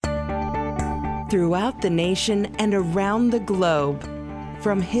throughout the nation and around the globe.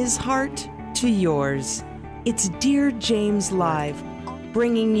 From his heart to yours, it's Dear James Live,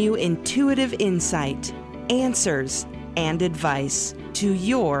 bringing you intuitive insight, answers, and advice to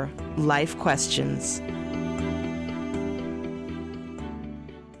your life questions.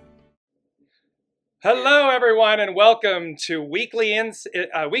 Hello, everyone, and welcome to Weekly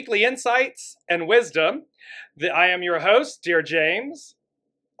Insights and Wisdom. I am your host, Dear James,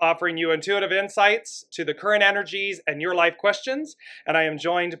 offering you intuitive insights to the current energies and your life questions. And I am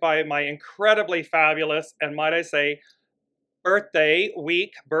joined by my incredibly fabulous, and might I say, birthday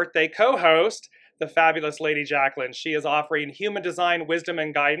co-host, the fabulous Lady Jacqueline. She is offering human design, wisdom,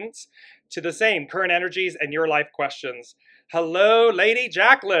 and guidance to the same current energies and your life questions. Hello, Lady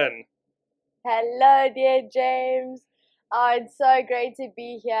Jacqueline. Hello, dear James. It's so great to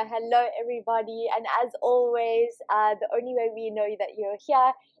be here. Hello, everybody. And as always, the only way we know that you're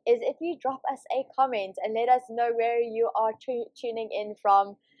here is if you drop us a comment and let us know where you are tuning in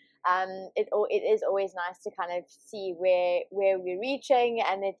from. It is always nice to kind of see where we're reaching,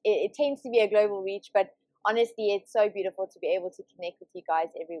 and it tends to be a global reach, but honestly, it's so beautiful to be able to connect with you guys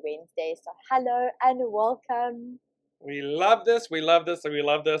every Wednesday. So hello and welcome. We love this.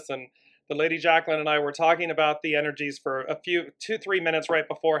 And the Lady Jacqueline and I were talking about the energies for a few 2-3 minutes right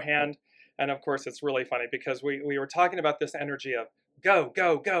beforehand. And of course, it's really funny because we were talking about this energy of go,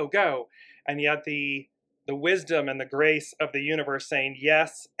 go, go, go. And yet the wisdom and the grace of the universe saying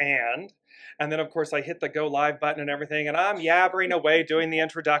yes and then of course I hit the go live button and everything, and I'm yabbering away doing the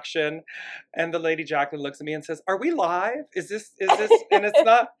introduction, and the Lady Jacqueline looks at me and says, "Are we live? Is this?" And it's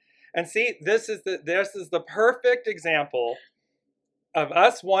not. And see, this is the perfect example of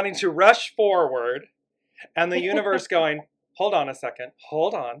us wanting to rush forward and the universe going, hold on a second,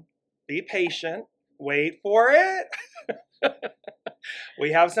 hold on, be patient, wait for it.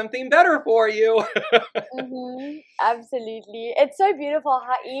 We have something better for you. Absolutely. It's so beautiful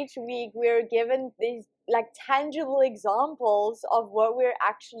how each week we're given these like tangible examples of what we're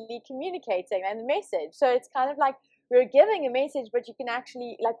actually communicating and the message. So it's kind of like we're giving a message, but you can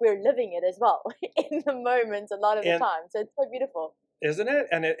actually, like, we're living it as well in the moment a lot of the time. So it's so beautiful. Isn't it?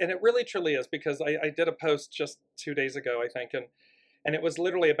 And it really truly is, because I did a post just 2 days ago, I think, and it was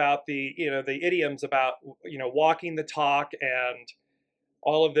literally about the idioms about, walking the talk and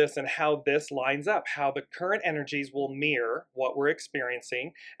all of this, and how this lines up, how the current energies will mirror what we're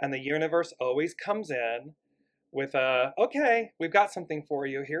experiencing, and the universe always comes in with okay, we've got something for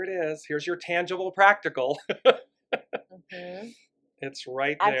you. Here it is. Here's your tangible, practical. It's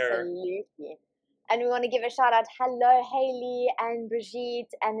right there. Absolutely. And we want to give a shout out. Hello, Haley and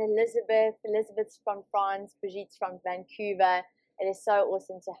Brigitte and Elizabeth. Elizabeth's from France. Brigitte's from Vancouver. It is so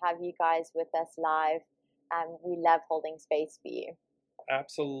awesome to have you guys with us live. We love holding space for you.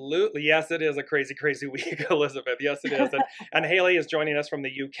 Absolutely. Yes, it is a crazy, crazy week, Elizabeth. Yes, it is. And Haley is joining us from the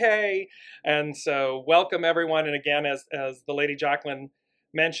UK. And so welcome, everyone. And again, as the Lady Jacqueline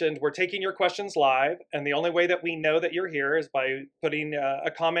mentioned, we're taking your questions live. And the only way that we know that you're here is by putting a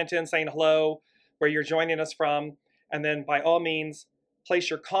comment in saying hello, where you're joining us from. And then by all means, place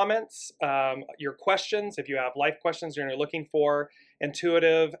your comments, your questions. If you have life questions and you're looking for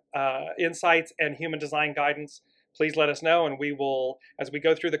intuitive insights and human design guidance, please let us know, and we will, as we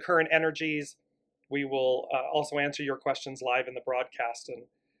go through the current energies, we will also answer your questions live in the broadcast.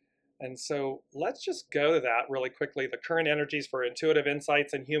 And so let's just go to that really quickly, the current energies for intuitive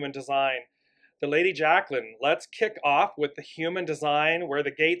insights and human design. The Lady Jacqueline, let's kick off with the human design, where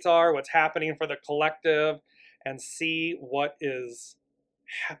the gates are, what's happening for the collective, and see what is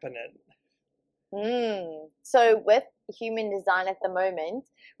happening. So with human design at the moment,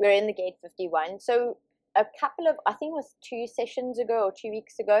 we're in the gate 51. So a couple of, I think it was 2 sessions ago or 2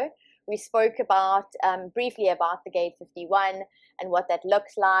 weeks ago, we spoke about briefly about the gate 51 and what that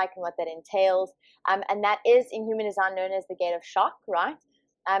looks like and what that entails. And that is in human design known as the gate of shock, right?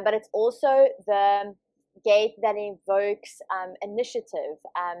 But it's also the gate that invokes initiative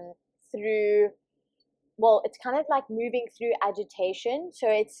through, well, it's kind of like moving through agitation. So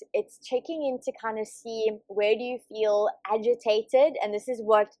it's checking in to kind of see, where do you feel agitated? And this is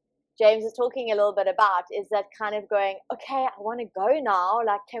what James is talking a little bit about, is that kind of going, okay, I want to go now.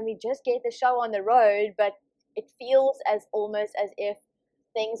 Like, can we just get the show on the road? But it feels as almost as if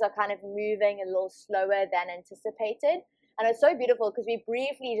things are kind of moving a little slower than anticipated. And it's so beautiful because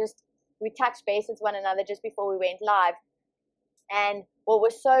we touched base with one another just before we went live. And what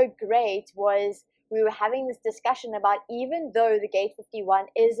was so great was we were having this discussion about, even though the gate 51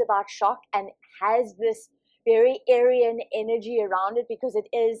 is about shock and has this very Aryan energy around it because it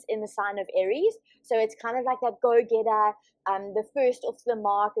is in the sign of Aries. So it's kind of like that go-getter, the first off the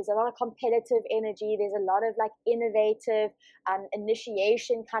mark. There's a lot of competitive energy. There's a lot of like innovative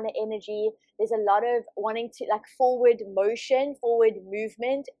initiation kind of energy. There's a lot of wanting to like forward motion, forward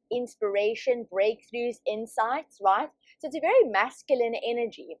movement, inspiration, breakthroughs, insights, right? So it's a very masculine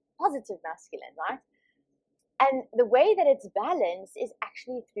energy, positive masculine, right? And the way that it's balanced is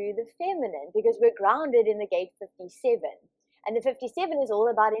actually through the feminine, because we're grounded in the gate 57. And the 57 is all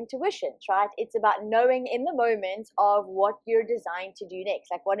about intuition, right? It's about knowing in the moment of what you're designed to do next,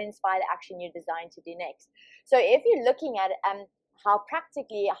 like what inspired action you're designed to do next. So if you're looking at how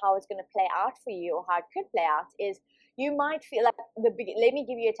practically how it's going to play out for you, or how it could play out, is you might feel like let me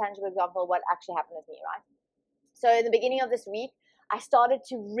give you a tangible example of what actually happened with me, right? So in the beginning of this week, I started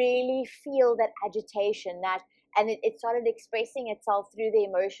to really feel that agitation, and it started expressing itself through the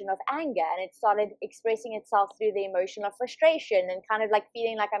emotion of anger, and it started expressing itself through the emotion of frustration, and kind of like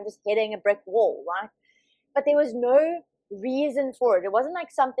feeling like I'm just hitting a brick wall, right? But there was no reason for it. It wasn't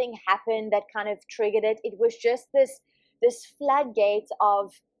like something happened that kind of triggered it. It was just this floodgate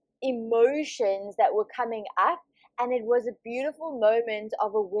of emotions that were coming up, and it was a beautiful moment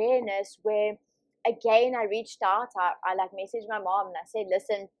of awareness where, again, I reached out. I like messaged my mom and I said,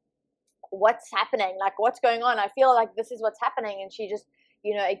 listen, what's happening? Like, what's going on? I feel like this is what's happening. And she just,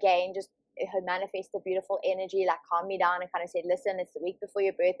 again, just her manifest a beautiful energy, like calmed me down and kind of said, listen, it's the week before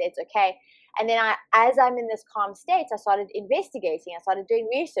your birthday. It's okay. And then as I'm in this calm state, I started investigating. I started doing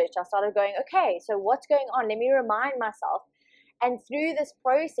research. I started going, okay, so what's going on? Let me remind myself. And through this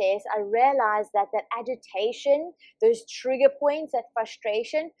process, I realized that agitation, those trigger points, that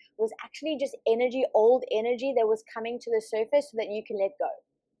frustration was actually just energy, old energy that was coming to the surface so that you can let go,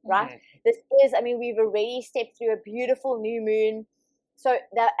 right? Mm-hmm. This is, we've already stepped through a beautiful new moon. So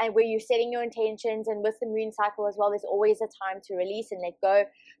and where you're setting your intentions, and with the moon cycle as well, there's always a time to release and let go.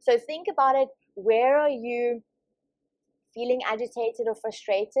 So think about it. Where are you feeling agitated or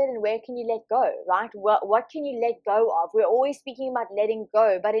frustrated, and where can you let go, right? What can you let go of? We're always speaking about letting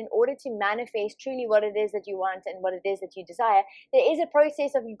go, but in order to manifest truly what it is that you want and what it is that you desire, there is a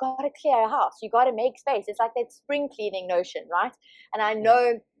process of, you got to clear a house, you got to make space. It's like that spring cleaning notion, right? And I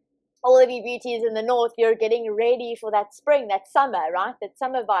know all of you beauties in the north, you're getting ready for that spring, that summer, right? That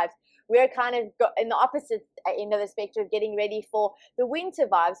summer vibes. We're kind of in the opposite end of the spectrum, getting ready for the winter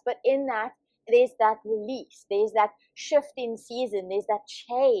vibes, but in that, there's that release, there's that shift in season, there's that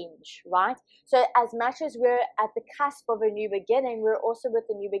change, right? So as much as we're at the cusp of a new beginning, we're also, with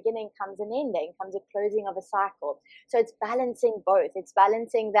the new beginning comes an ending, comes a closing of a cycle. So it's balancing both. It's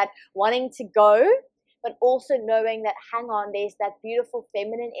balancing that wanting to go, but also knowing that, hang on, there's that beautiful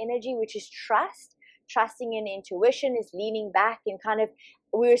feminine energy, which is trusting in intuition, is leaning back and kind of,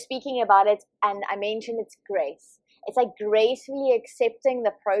 we were speaking about it, and I mentioned it's grace. It's like gracefully accepting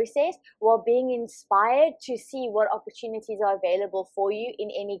the process while being inspired to see what opportunities are available for you in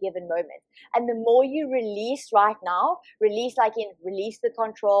any given moment. And the more you release right now, release the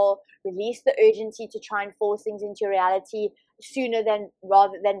control, release the urgency to try and force things into reality sooner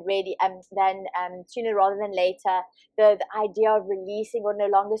rather than later. The idea of releasing what no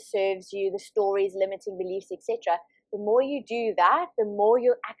longer serves you, the stories, limiting beliefs, etc. The more you do that, the more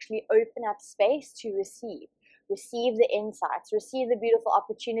you'll actually open up space to receive the insights, receive the beautiful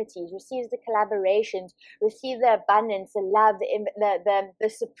opportunities, receive the collaborations, receive the abundance, the love, the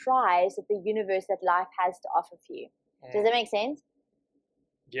surprise that the universe, that life has to offer for you. Does that make sense?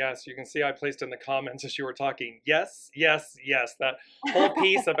 Yes, you can see I placed in the comments as you were talking, yes, yes, yes, that whole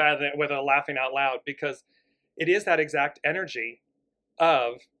piece about it with a laughing out loud, because it is that exact energy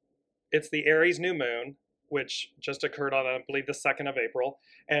of, it's the Aries new moon, which just occurred on, I believe, the 2nd of April.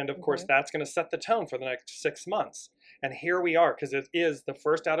 And of course, that's going to set the tone for the next 6 months. And here we are, because it is the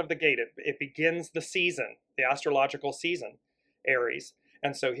first out of the gate. It begins the season, the astrological season, Aries.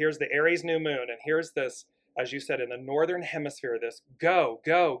 And so here's the Aries new moon. And here's this, as you said, in the northern hemisphere, this go,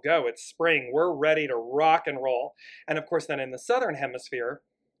 go, go. It's spring. We're ready to rock and roll. And of course, then in the southern hemisphere,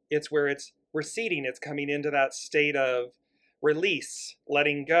 it's where it's receding. It's coming into that state of release,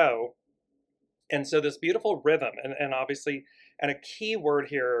 letting go. And so this beautiful rhythm, and obviously, and a key word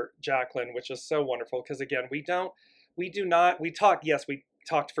here, Jacqueline, which is so wonderful, because again, we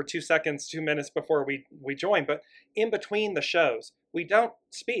talked for 2 seconds, 2 minutes before we joined, but in between the shows, we don't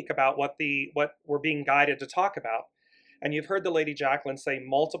speak about what we're being guided to talk about. And you've heard the Lady Jacqueline say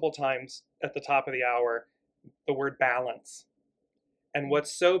multiple times at the top of the hour, the word balance. And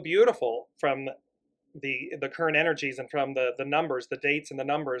what's so beautiful from the current energies and from the numbers, the dates and the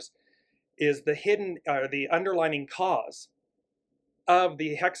numbers, is the hidden, the underlining cause of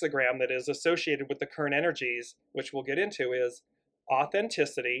the hexagram that is associated with the current energies, which we'll get into, is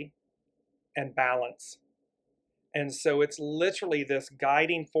authenticity and balance. And so it's literally this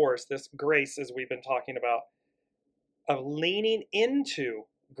guiding force, this grace, as we've been talking about, of leaning into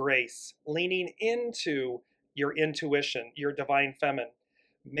grace, leaning into your intuition, your divine feminine,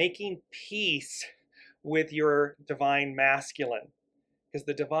 making peace with your divine masculine. Because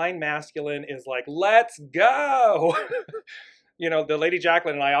the divine masculine is like, let's go. You know, the Lady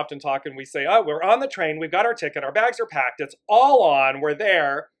Jacqueline and I often talk and we say, oh, we're on the train. We've got our ticket. Our bags are packed. It's all on. We're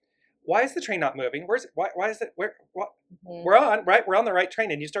there. Why is the train not moving? Where's it? Why is it? We're on, right? We're on the right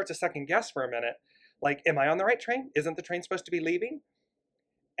train. And you start to second guess for a minute. Like, am I on the right train? Isn't the train supposed to be leaving?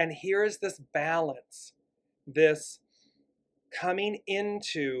 And here's this balance, this coming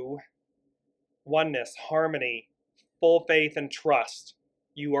into oneness, harmony, full faith and trust.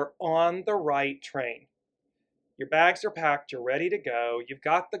 You are on the right train. Your bags are packed. You're ready to go. You've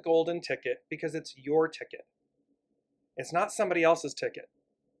got the golden ticket because it's your ticket. It's not somebody else's ticket.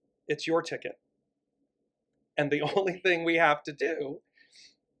 It's your ticket. And the only thing we have to do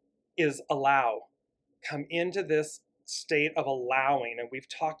is allow. Come into this state of allowing. And we've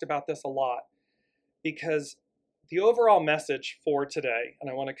talked about this a lot because the overall message for today, and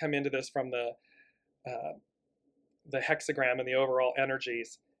I want to come into this from the hexagram and the overall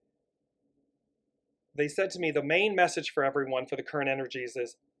energies. They said to me, the main message for everyone for the current energies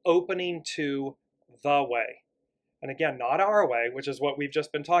is opening to the way. And again, not our way, which is what we've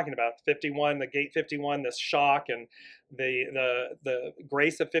just been talking about. 51, the gate 51, this shock, and the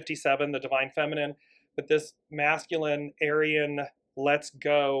grace of 57, the divine feminine, but this masculine, Aryan, let's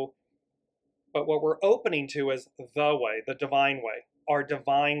go. But what we're opening to is the way, the divine way, our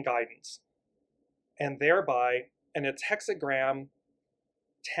divine guidance. And thereby, and it's hexagram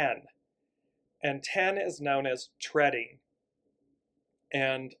 10. And 10 is known as treading.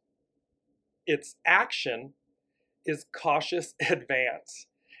 And its action is cautious advance.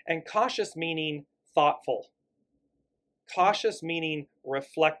 And cautious meaning thoughtful. Cautious meaning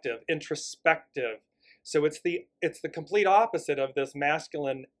reflective, introspective. So it's the complete opposite of this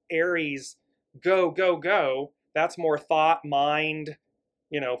masculine Aries go, go, go. That's more thought, mind,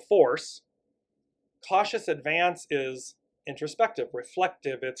 force. Cautious advance is introspective,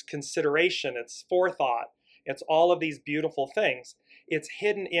 reflective, it's consideration, it's forethought, it's all of these beautiful things. Its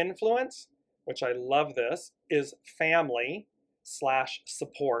hidden influence, which I love this, is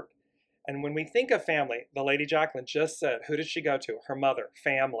family/support. And when we think of family, the Lady Jacqueline just said, who did she go to? Her mother,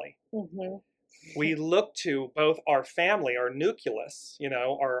 family. Mm-hmm. We look to both our family, our nucleus,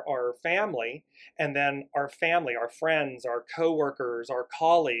 our family, and then our family, our friends, our coworkers, our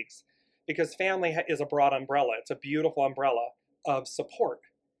colleagues, because family is a broad umbrella. It's a beautiful umbrella of support.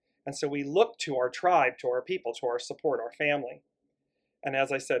 And so we look to our tribe, to our people, to our support, our family. And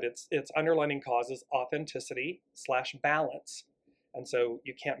as I said, its underlining cause is authenticity/balance. And so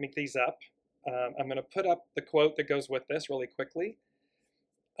you can't make these up. I'm going to put up the quote that goes with this really quickly.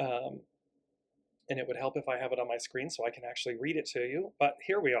 And it would help if I have it on my screen so I can actually read it to you. But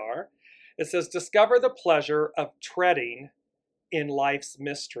here we are. It says, discover the pleasure of treading in life's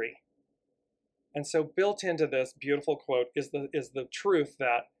mystery. And so built into this beautiful quote is the truth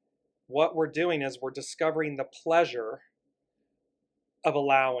that what we're doing is we're discovering the pleasure of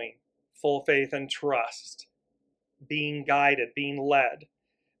allowing full faith and trust, being guided, being led,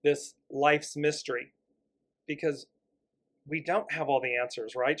 this life's mystery. Because we don't have all the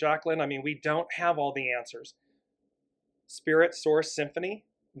answers, right, Jacqueline? I mean, we don't have all the answers. Spirit, Source, Symphony,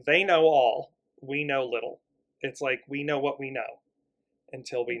 they know all. We know little. It's like we know what we know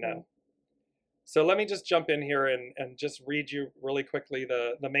until we know. So let me just jump in here and just read you really quickly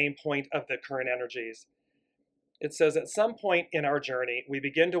the main point of the current energies. It says, at some point in our journey, we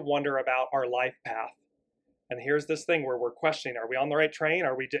begin to wonder about our life path. And here's this thing where we're questioning, are we on the right train?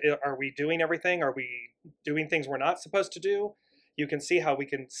 Are we doing everything? Are we doing things we're not supposed to do? You can see how we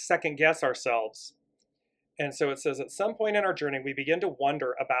can second guess ourselves. And so it says, at some point in our journey, we begin to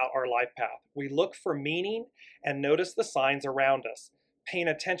wonder about our life path. We look for meaning and notice the signs around us, paying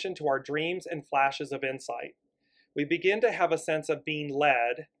attention to our dreams and flashes of insight. We begin to have a sense of being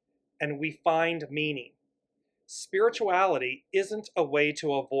led, and we find meaning. Spirituality isn't a way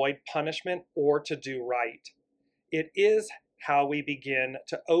to avoid punishment or to do right. It is how we begin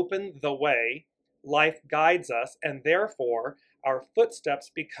to open the way. Life guides us, and therefore our footsteps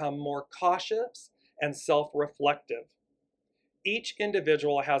become more cautious and self-reflective. Each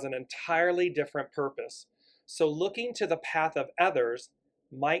individual has an entirely different purpose, so looking to the path of others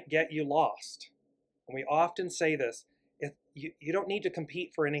might get you lost. And we often say this, you don't need to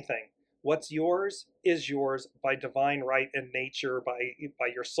compete for anything. What's yours is yours by divine right and nature, by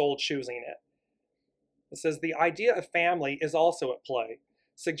your soul choosing it. It says the idea of family is also at play,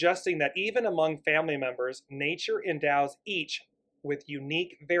 suggesting that even among family members, nature endows each with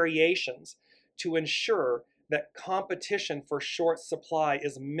unique variations to ensure that competition for short supply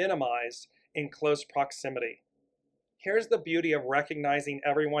is minimized in close proximity. Here's the beauty of recognizing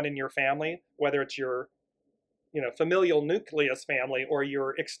everyone in your family, whether it's your familial nucleus family or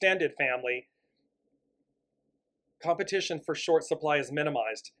your extended family. Competition for short supply is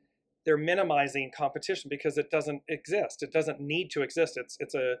minimized. They're minimizing competition because it doesn't exist. It doesn't need to exist.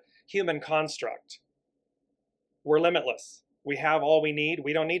 It's a human construct. We're limitless. We have all we need.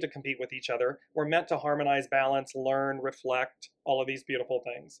 We don't need to compete with each other. We're meant to harmonize, balance, learn, reflect, all of these beautiful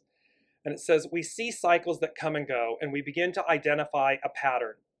things. And it says, we see cycles that come and go, and we begin to identify a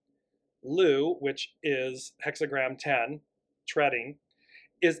pattern. Lu, which is hexagram 10, treading,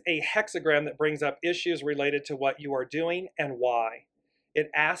 is a hexagram that brings up issues related to what you are doing and why. It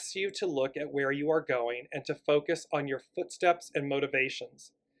asks you to look at where you are going and to focus on your footsteps and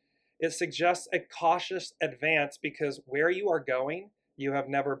motivations. It suggests a cautious advance because where you are going, you have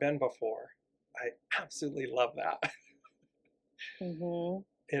never been before. I absolutely love that. Mm-hmm.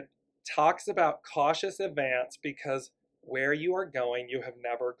 It talks about cautious advance because where you are going, you have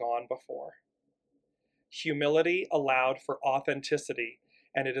never gone before. Humility allowed for authenticity,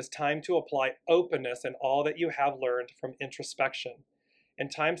 and it is time to apply openness in all that you have learned from introspection. In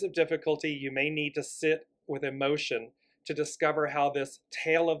times of difficulty, you may need to sit with emotion to discover how this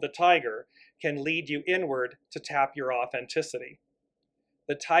tail of the tiger can lead you inward to tap your authenticity.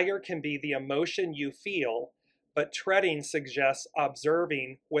 The tiger can be the emotion you feel, but treading suggests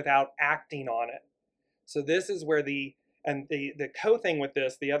observing without acting on it. So this is where the co-thing with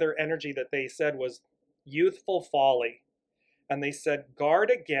this, the other energy that they said was youthful folly. And they said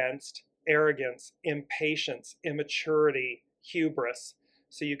guard against arrogance, impatience, immaturity, hubris.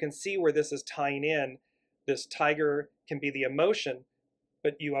 So you can see where this is tying in. This tiger can be the emotion,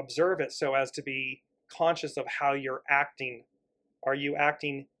 but you observe it so as to be conscious of how you're acting. Are you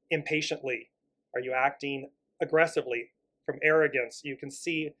acting impatiently? Are you acting aggressively from arrogance? You can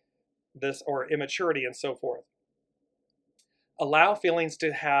see this, or immaturity and so forth. Allow feelings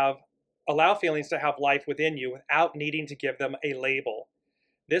to have life within you without needing to give them a label.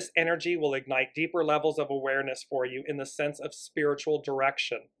 This energy will ignite deeper levels of awareness for you in the sense of spiritual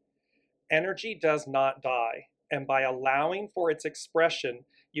direction. Energy does not die, and by allowing for its expression,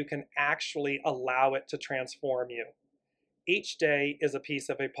 you can actually allow it to transform you. Each day is a piece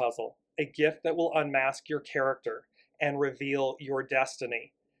of a puzzle, a gift that will unmask your character and reveal your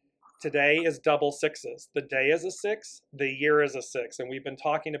destiny. Today is double sixes. The day is a 6, the year is a 6, and we've been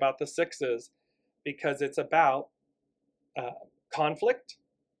talking about the 6s because it's about conflict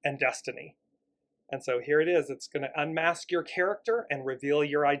and destiny. And so here it is. It's going to unmask your character and reveal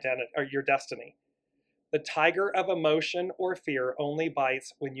your identity or your destiny. The tiger of emotion or fear only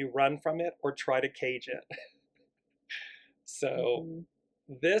bites when you run from it or try to cage it. So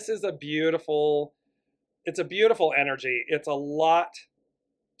this is a beautiful energy. It's a lot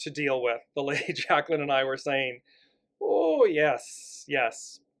to deal with. The lady Jacqueline and I were saying, oh, yes,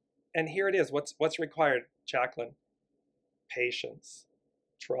 yes. And here it is. What's required, Jacqueline? Patience,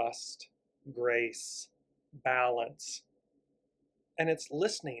 trust, grace, balance. And it's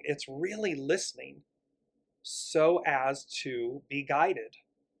listening. It's really listening so as to be guided.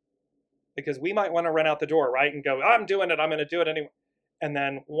 Because we might want to run out the door, right? And go, I'm doing it. I'm going to do it anyway. And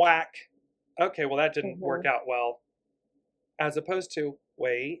then whack. Okay, well, that didn't work out well. As opposed to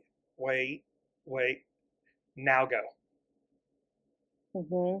wait, now go.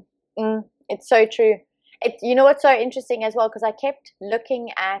 It's so true. You know what's so interesting as well, because I kept looking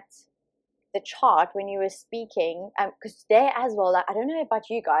at the chart when you were speaking, because today as well, like, I don't know about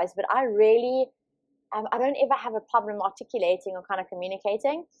you guys, but I really, I don't ever have a problem articulating or kind of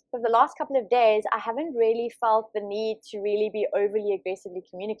communicating. But the last couple of days, I haven't really felt the need to really be overly aggressively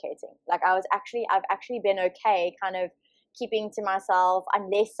communicating. Like I've actually been okay kind of keeping to myself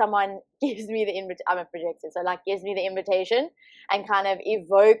unless someone gives me the invitation. I'm a projector, so like gives me the invitation and kind of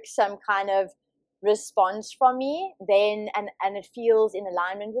evokes some kind of response from me, then and it feels in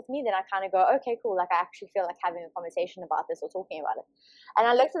alignment with me, then I kind of go, okay, cool, like I actually feel like having a conversation about this or talking about it. And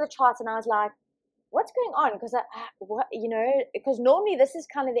I looked at the charts and I was like, what's going on? Because because normally this is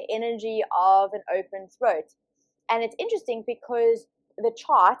kind of the energy of an open throat. And it's interesting because the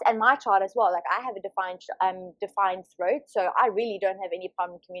chart and my chart as well, like I have a defined throat, so I really don't have any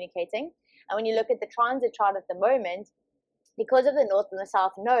problem communicating. And when you look at the transit chart at the moment, because of the north and the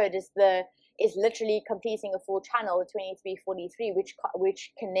south node is is literally completing a full channel with 2343,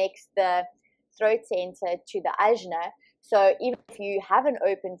 which connects the throat center to the ajna. So even if you have an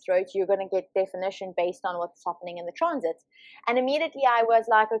open throat, you're going to get definition based on what's happening in the transits. And immediately I was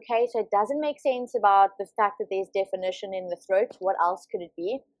like, okay, so it doesn't make sense about the fact that there's definition in the throat. What else could it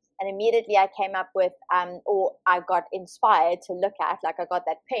be? And immediately I came up with, or I got inspired to look at, like I got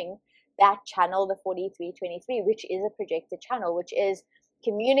that ping, that channel, the 4323, which is a projected channel, which is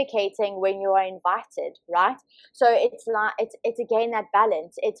communicating when you are invited, right? So it's like it's again that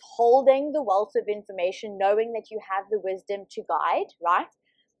balance. It's holding the wealth of information, knowing that you have the wisdom to guide, right?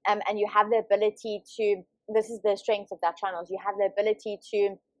 And you have the ability to, this is the strength of that channel, you have the ability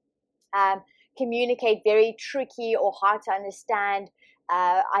to communicate very tricky or hard to understand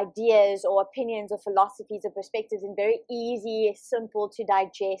ideas or opinions or philosophies or perspectives in very easy, simple to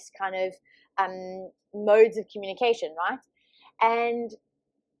digest kind of modes of communication, right? And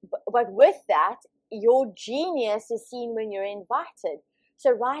but with that, your genius is seen when you're invited.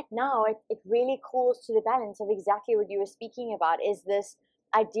 So right now, it really calls to the balance of exactly what you were speaking about, is this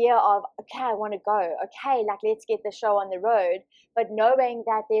idea of, okay, I want to go. Okay, like, let's get the show on the road. But knowing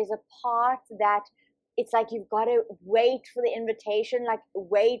that there's a part that it's like you've got to wait for the invitation, like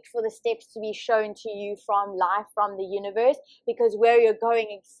wait for the steps to be shown to you from life, from the universe, because where you're going,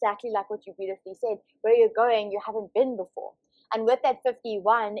 exactly like what you beautifully said, where you're going, you haven't been before. And with that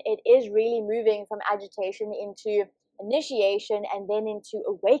 51, it is really moving from agitation into initiation and then into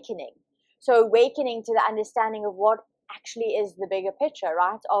awakening. So awakening to the understanding of what actually is the bigger picture,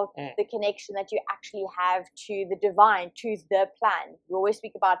 right? Of the connection that you actually have to the divine, to the plan. We always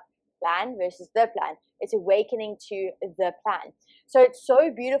speak about plan versus the plan. It's awakening to the plan. So it's so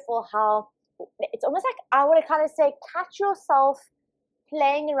beautiful how it's almost like, I want to kind of say, catch yourself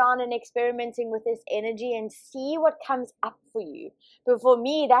playing around and experimenting with this energy and see what comes up for you. But for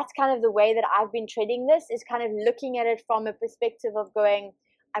me, that's kind of the way that I've been treading this, is kind of looking at it from a perspective of going,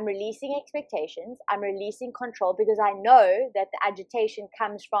 I'm releasing expectations, I'm releasing control, because I know that the agitation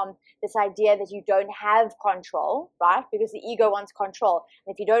comes from this idea that you don't have control, right? Because the ego wants control.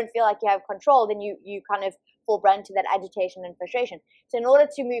 And if you don't feel like you have control, then you kind of fall prone to that agitation and frustration. So in order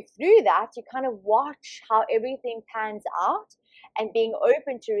to move through that, you kind of watch how everything pans out and being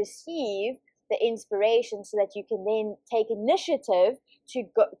open to receive the inspiration so that you can then take initiative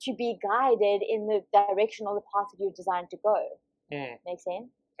to be guided in the direction or the path that you're designed to go. Make sense?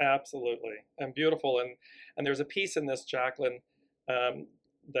 Absolutely. And beautiful. And there's a piece in this, Jacqueline,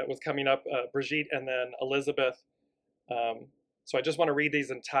 that was coming up, Brigitte and then Elizabeth. So I just want to read these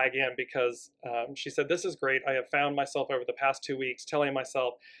and tag in, because she said, this is great. I have found myself over the past 2 weeks telling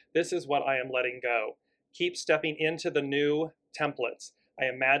myself, this is what I am letting go. Keep stepping into the new templates. I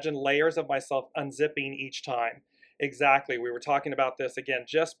imagine layers of myself unzipping each time. Exactly. We were talking about this again,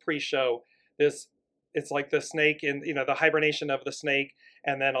 just pre-show. It's like the snake in, the hibernation of the snake,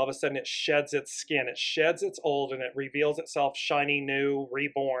 and then all of a sudden it sheds its skin. It sheds its old and it reveals itself shiny, new,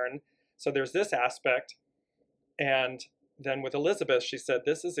 reborn. So there's this aspect. And then with Elizabeth, she said,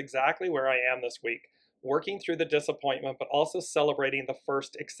 this is exactly where I am this week, working through the disappointment, but also celebrating the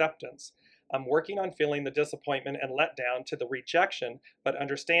first acceptance. I'm working on feeling the disappointment and letdown to the rejection, but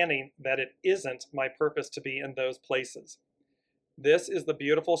understanding that it isn't my purpose to be in those places. This is the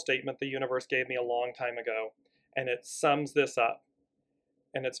beautiful statement the universe gave me a long time ago, and it sums this up.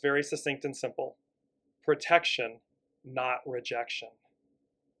 And it's very succinct and simple. Protection, not rejection.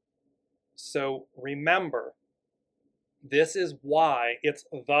 So remember, this is why it's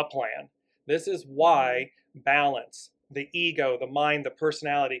the plan. This is why balance, the ego, the mind, the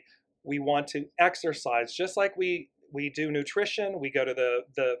personality, we want to exercise. Just like we do nutrition, we go to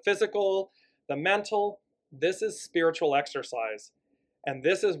the physical, the mental. This is spiritual exercise. And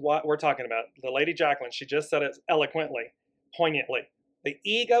this is what we're talking about. The Lady Jacqueline, she just said it eloquently, poignantly. The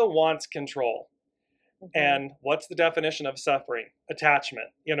ego wants control. And what's the definition of suffering? Attachment.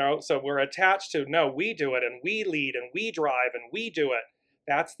 So we're attached to, no, we do it and we lead and we drive and we do it.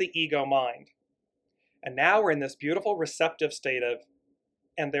 That's the ego mind. And now we're in this beautiful receptive state of,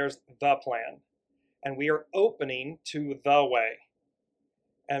 and there's the plan. And we are opening to the way.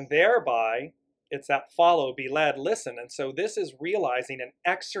 And thereby, it's that follow, be led, listen. And so this is realizing and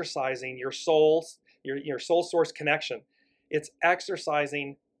exercising your soul's, your soul source connection. It's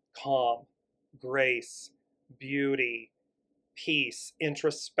exercising calm, grace, beauty, peace,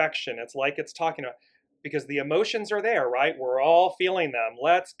 introspection. It's like it's talking about, because the emotions are there, right? We're all feeling them.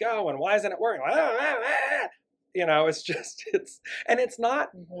 Let's go. And why isn't it working? It's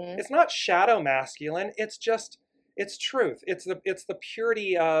not shadow masculine. It's just, it's truth. It's the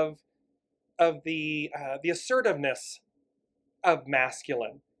purity of the assertiveness of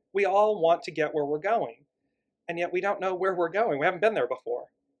masculine. We all want to get where we're going, and yet we don't know where we're going. We haven't been there before.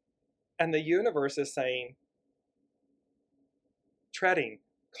 And the universe is saying, treading,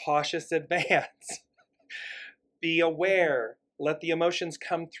 cautious advance. Be aware. Let the emotions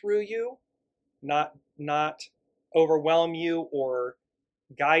come through you, not overwhelm you or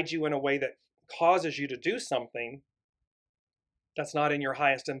guide you in a way that causes you to do something that's not in your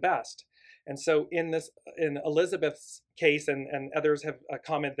highest and best. And so in Elizabeth's case, and others have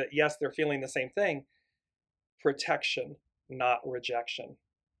commented that yes, they're feeling the same thing, protection, not rejection.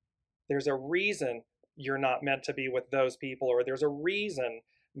 There's a reason you're not meant to be with those people, or there's a reason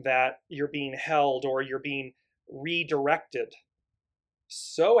that you're being held or you're being redirected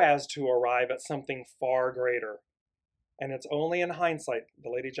so as to arrive at something far greater. And it's only in hindsight,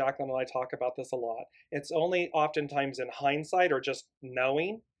 the Lady Jacqueline and I talk about this a lot, it's only oftentimes in hindsight or just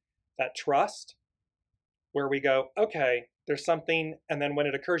knowing, that trust, where we go, okay, there's something, and then when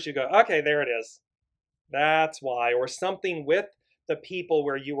it occurs, you go, okay, there it is. That's why. Or something with the people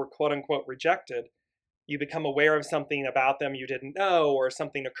where you were quote unquote rejected, you become aware of something about them you didn't know, or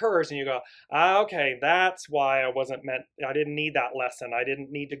something occurs and you go, okay, that's why I didn't need that lesson. I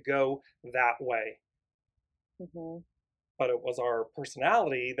didn't need to go that way. Mm-hmm. But it was our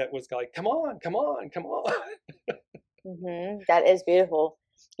personality that was like, come on, come on, come on. Mm-hmm. That is beautiful.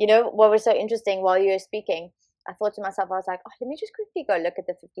 You know, what was so interesting while you were speaking, I thought to myself, I was like, oh, let me just quickly go look at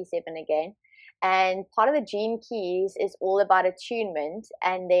the 57 again. And part of the Gene Keys is all about attunement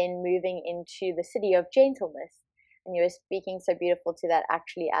and then moving into the city of gentleness. And you were speaking so beautiful to that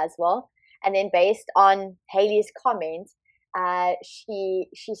actually as well. And then based on Haley's comment, she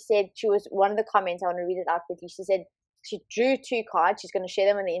said, she was one of the comments, I want to read it out quickly. She said, she drew 2 cards. She's going to share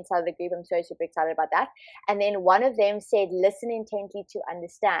them on the inside of the group. I'm so super excited about that. And then one of them said, listen intently to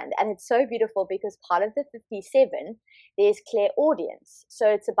understand. And it's so beautiful because part of the 57, there's clairaudience. So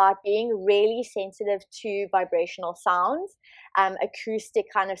it's about being really sensitive to vibrational sounds, acoustic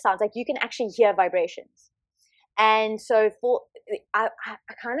kind of sounds. Like you can actually hear vibrations. And so I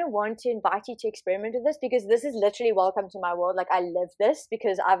kind of want to invite you to experiment with this, because this is literally welcome to my world. Like I live this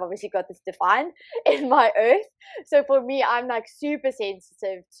because I've obviously got this defined in my earth. So for me, I'm like super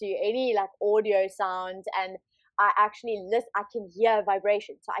sensitive to any like audio sounds, and I actually I can hear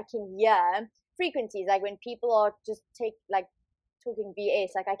vibrations. So I can hear frequencies. Like when people are just talking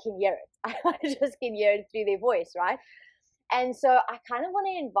BS, like I can hear it. I just can hear it through their voice, right? And so I kind of want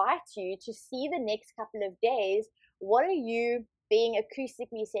to invite you to see the next couple of days, what are you being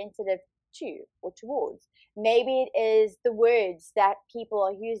acoustically sensitive to or towards? Maybe it is the words that people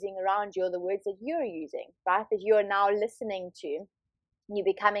are using around you, or the words that you're using, right? That you are now listening to, you're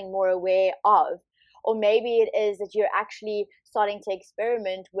becoming more aware of. Or maybe it is that you're actually starting to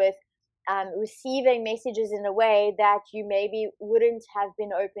experiment with receiving messages in a way that you maybe wouldn't have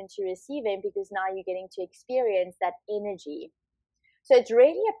been open to receiving, because now you're getting to experience that energy. So it's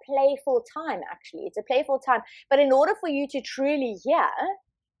really a playful time, actually. It's a playful time. But in order for you to truly hear,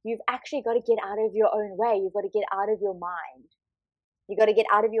 you've actually got to get out of your own way. You've got to get out of your mind. You've got to get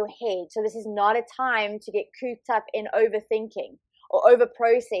out of your head. So this is not a time to get cooped up in overthinking or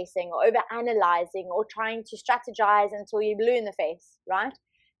over-processing or over-analyzing or trying to strategize until you're blue in the face, right?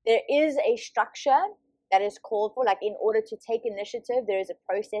 There is a structure that is called for, like in order to take initiative, there is a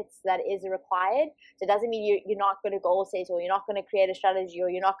process that is required. So it doesn't mean you're not going to goal set, or you're not going to create a strategy, or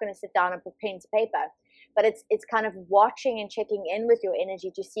you're not going to sit down and put pen to paper. But it's kind of watching and checking in with your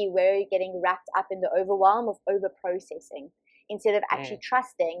energy to see where you're getting wrapped up in the overwhelm of over-processing, instead of actually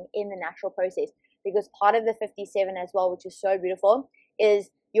trusting in the natural process. Because part of the 57 as well, which is so beautiful,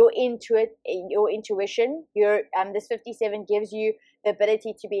 is your intuition. This 57 gives you the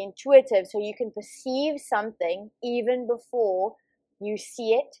ability to be intuitive, so you can perceive something even before you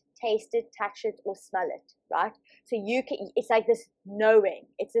see it, taste it, touch it, or smell it, right? So it's like this knowing.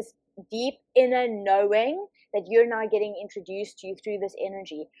 It's this deep inner knowing that you're now getting introduced to through this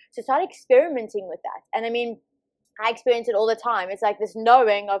energy. So start experimenting with that. And I mean, I experience it all the time. It's like this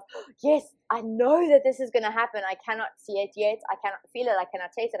knowing of, yes, I know that this is going to happen. I cannot see it yet. I cannot feel it. I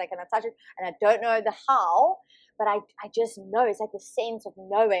cannot taste it. I cannot touch it. And I don't know the how, but I just know. It's like the sense of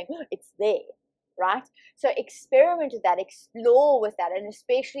knowing it's there, right? So experiment with that. Explore with that. And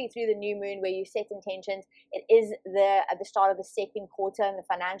especially through the new moon where you set intentions. It is at the start of the second quarter in the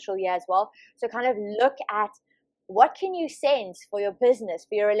financial year as well. So kind of look at, what can you sense for your business,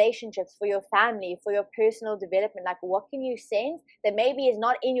 for your relationships, for your family, for your personal development? Like, what can you sense that maybe is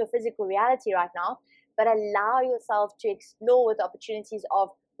not in your physical reality right now, but allow yourself to explore with opportunities of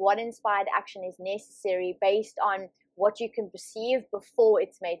what inspired action is necessary based on what you can perceive before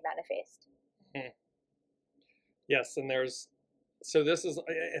it's made manifest. Yes, and there's So this is,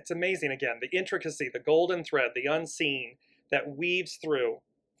 it's amazing again, the intricacy, the golden thread, the unseen that weaves through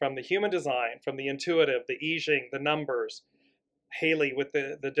from the human design, from the intuitive, the I Ching, the numbers, Haley with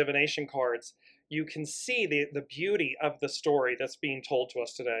the divination cards. You can see the beauty of the story that's being told to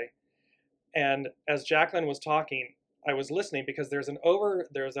us today. And as Jacqueline was talking, I was listening because there's an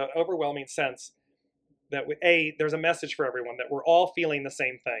overwhelming sense that there's a message for everyone, that we're all feeling the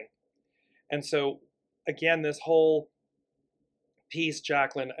same thing. And so again, this whole piece,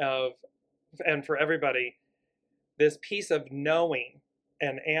 Jacqueline, and for everybody, this piece of knowing,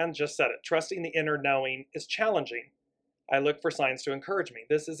 and Anne just said it, trusting the inner knowing is challenging. I look for signs to encourage me.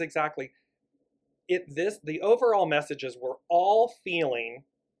 This is exactly it. The overall message is we're all feeling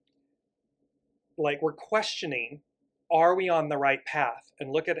like we're questioning, are we on the right path?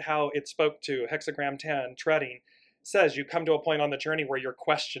 And look at how it spoke to hexagram 10, treading, says you come to a point on the journey where you're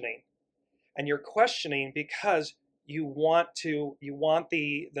questioning. And you're questioning because you want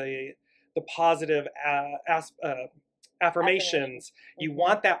the positive affirmations. You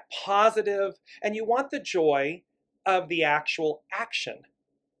want that positive, and you want the joy of the actual action.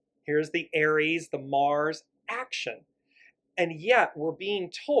 Here's the Aries, the Mars action. And yet we're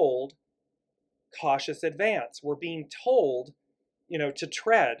being told cautious advance. We're being told, to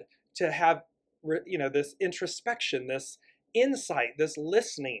tread, to have, this introspection, this insight, this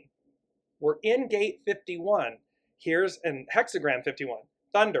listening. We're in gate 51. Here's in hexagram 51,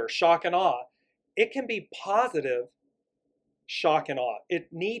 thunder, shock and awe. It can be positive shock and awe.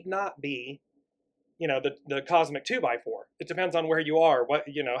 It need not be, the cosmic 2x4. It depends on where you are, what,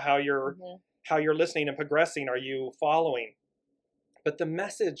 how you're listening and progressing. Are you following? But the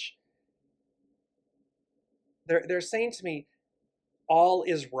message, they're saying to me, all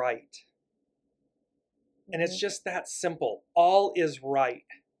is right. And it's just that simple. All is right.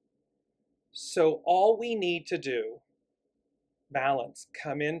 So all we need to do, balance,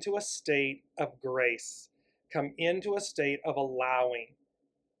 come into a state of grace, come into a state of allowing,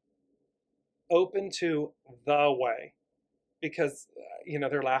 open to the way. Because,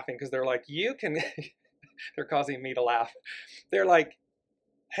 they're laughing because they're like, they're causing me to laugh. They're like,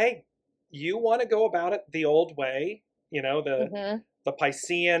 hey, you want to go about it the old way, the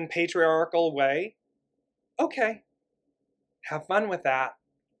Piscean patriarchal way? Okay, have fun with that.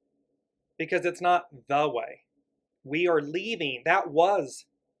 Because it's not the way. We are leaving. That was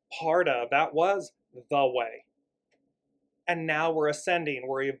the way. And now we're ascending,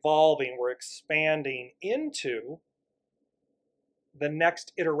 we're evolving, we're expanding into the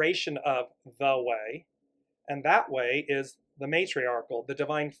next iteration of the way. And that way is the matriarchal, the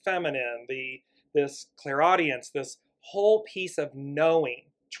divine feminine, this clairaudience, this whole piece of knowing,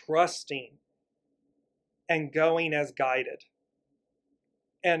 trusting, and going as guided.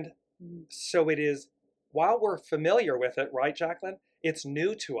 And so it is, while we're familiar with it, right, Jacqueline? It's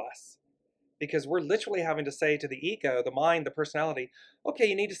new to us because we're literally having to say to the ego, the mind, the personality, okay,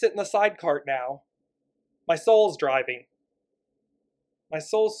 you need to sit in the side cart now. My soul's driving. My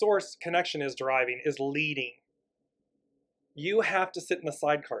soul source connection is driving, is leading. You have to sit in the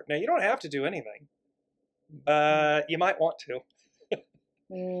side cart. Now, you don't have to do anything, but you might want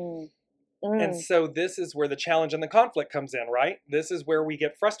to. And so this is where the challenge and the conflict comes in, right? This is where we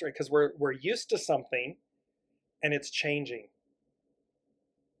get frustrated because we're used to something and it's changing.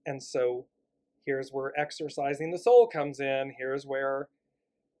 And so here's where exercising the soul comes in. Here's where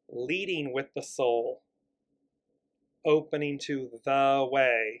leading with the soul, opening to the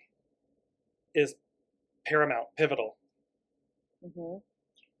way, is paramount, pivotal.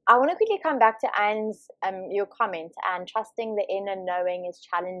 I want to quickly come back to Anne's, your comment, and trusting the inner knowing is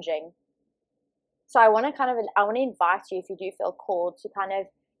challenging. So I want to invite you, if you do feel called, to kind of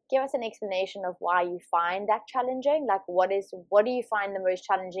give us an explanation of why you find that challenging. Like, what do you find the most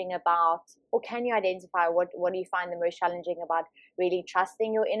challenging about, or can you identify what do you find the most challenging about really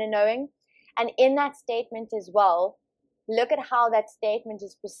trusting your inner knowing? And in that statement as well, look at how that statement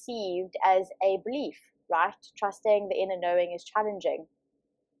is perceived as a belief, right? Trusting the inner knowing is challenging.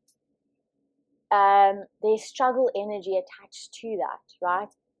 There's struggle energy attached to that, right?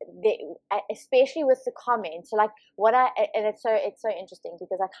 Especially with the comments. So like it's so interesting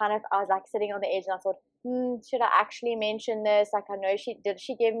because I was like sitting on the edge and I thought, should I actually mention this? Like, I know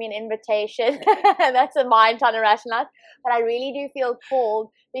she give me an invitation? That's a mind trying to rationalize, but I really do feel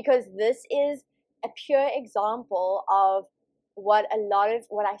called because this is a pure example of what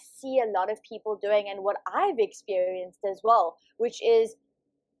I see a lot of people doing and what I've experienced as well, which is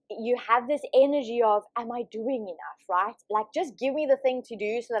you have this energy of, am I doing enough, right? Like, just give me the thing to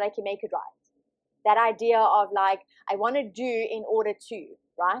do so that I can make it right. That idea of like, I want to do in order to,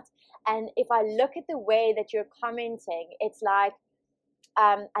 right? And if I look at the way that you're commenting, it's like,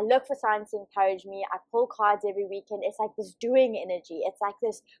 I look for signs to encourage me. I pull cards every weekend. It's like this doing energy. It's like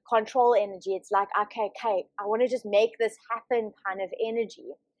this control energy. It's like, okay, I want to just make this happen kind of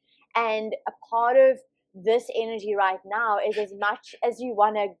energy. And a part of this energy right now is, as much as you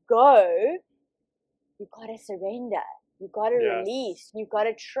want to go, you got to surrender. You got to release. You got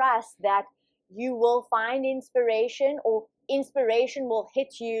to trust that you will find inspiration, or inspiration will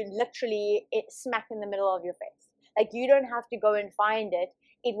hit you literally smack in the middle of your face. Like, you don't have to go and find it.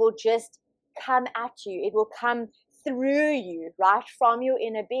 It will just come at you. It will come through you, right, from your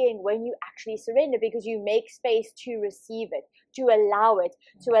inner being when you actually surrender, because you make space to receive it, to allow it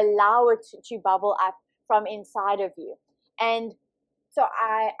to bubble up from inside of you. And so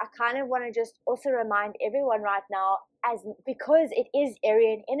I kind of want to just also remind everyone right now, because it is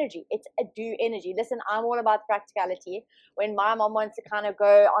Arian energy, it's a do energy. Listen, I'm all about practicality. When my mom wants to kind of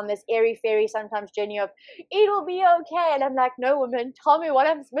go on this airy fairy sometimes journey of it'll be okay, and I'm like, no, woman, tell me what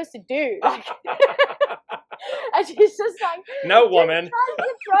I'm supposed to do. Like, and she's just like, no, woman, trust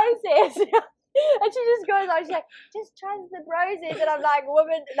the process. And she just goes on, she's like, just trust the process. And I'm like,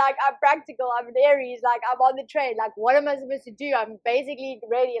 woman, like, I'm practical, I'm an Aries, like, I'm on the train, like, what am I supposed to do? I'm basically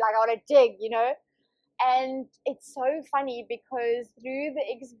ready, like, I want to dig, you know. And it's so funny, because through the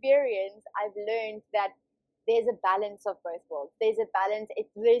experience, I've learned that there's a balance of both worlds. There's a balance.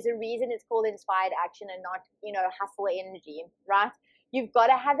 There's a reason it's called inspired action and not, you know, hustle energy, right? You've got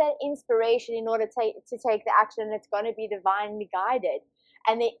to have that inspiration in order to take the action, and it's going to be divinely guided.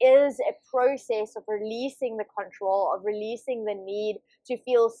 And there is a process of releasing the control, of releasing the need to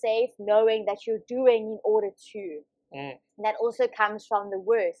feel safe, knowing that you're doing in order to. And that also comes from the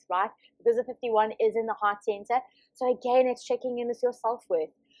worth, right? Because the 51 is in the heart center. So again, it's checking in with your self-worth.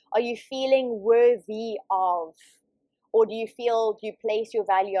 Are you feeling worthy of? Or do you place your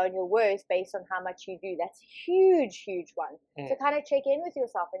value on your worth based on how much you do? That's a huge, huge one. So kind of check in with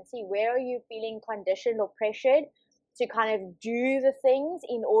yourself and see, where are you feeling conditioned or pressured to kind of do the things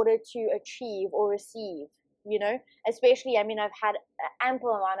in order to achieve or receive, you know? Especially, I mean, I've had an ample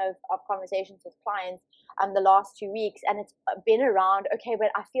amount of conversations with clients the last 2 weeks, and it's been around, okay, but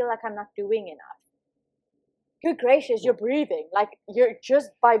I feel like I'm not doing enough. Good gracious, you're breathing. Like, you're just,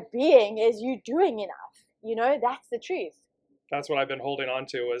 by being, is you doing enough? You know, that's the truth. That's what I've been holding on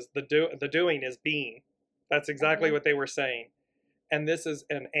to, is the doing is being. That's exactly what they were saying. And this is,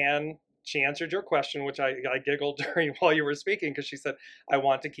 and Anne, she answered your question, which I giggled during while you were speaking, because she said, I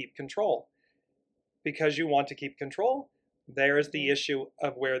want to keep control. Because you want to keep control, there's the issue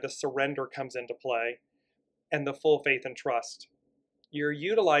of where the surrender comes into play and the full faith and trust. You're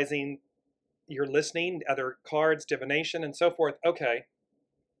utilizing, you're listening, other cards, divination, and so forth. Okay,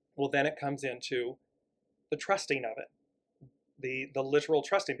 well, then it comes into the trusting of it, the literal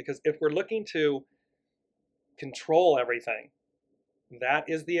trusting. Because if we're looking to control everything, that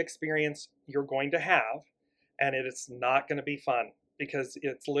is the experience you're going to have, and it's not going to be fun, because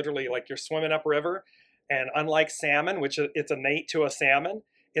it's literally like you're swimming upriver, and unlike salmon, which it's innate to a salmon,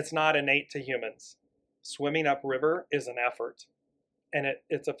 it's not innate to humans. Swimming upriver is an effort, and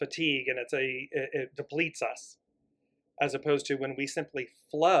it's a fatigue, and it depletes us, as opposed to when we simply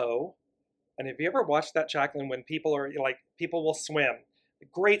flow. And have you ever watched that, Jacqueline, when people will swim,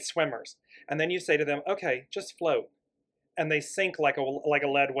 great swimmers, and then you say to them, okay, just float. And they sink like a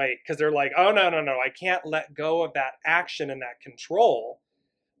lead weight, because they're like, oh, no, I can't let go of that action and that control.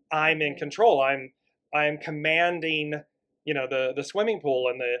 I'm in control. I'm commanding, you know, the swimming pool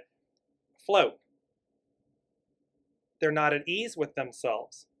and the float. They're not at ease with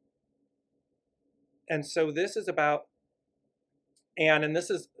themselves. And so this is about, Anne, and this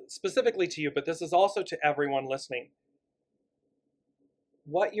is specifically to you, but this is also to everyone listening.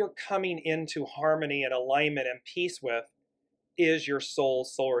 What you're coming into harmony and alignment and peace with is your soul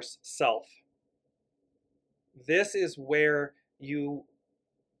source self. This is where you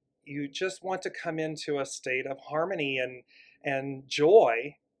just want to come into a state of harmony and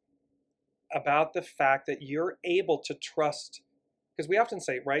joy about the fact that you're able to trust. Because we often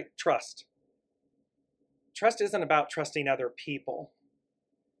say, right, trust. Trust isn't about trusting other people.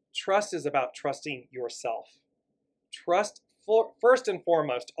 Trust is about trusting yourself. Trust, first and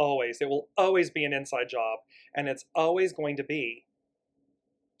foremost, always. It will always be an inside job. And it's always going to be,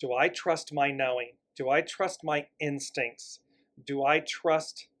 do I trust my knowing? Do I trust my instincts? Do I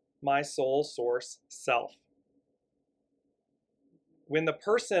trust my soul source self? When the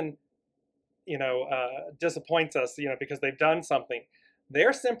person, disappoints us, because they've done something,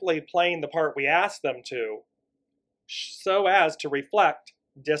 they're simply playing the part we asked them to, so as to reflect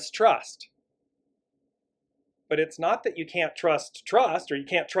distrust. But it's not that you can't trust or you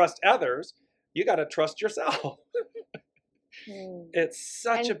can't trust others. You got to trust yourself. It's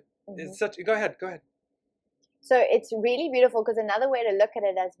such And, it's such, go ahead. so it's really beautiful, because another way to look at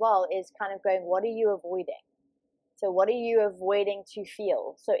it as well is kind of going, what are you avoiding? So what are you avoiding to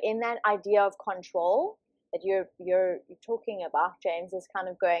feel? So in that idea of control that you're talking about, James, is kind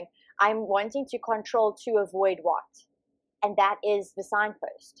of going, I'm wanting to control to avoid what? And that is the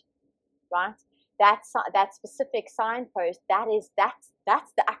signpost, right? That specific signpost, that's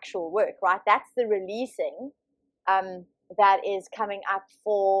the actual work, right? That's the releasing that is coming up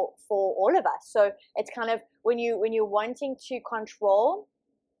for all of us. So it's kind of, when you're wanting to control,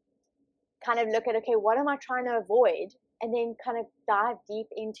 kind of look at, okay, what am I trying to avoid? And then kind of dive deep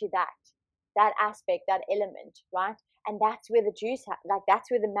into that aspect, that element, right? And that's where the juice, that's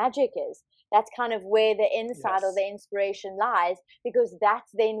where the magic is. That's kind of where the insight or the inspiration lies, because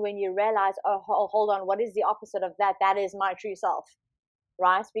that's then when you realize, oh, hold on, what is the opposite of that? That is my true self,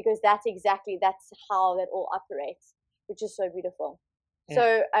 right? Because that's how that all operates, which is so beautiful.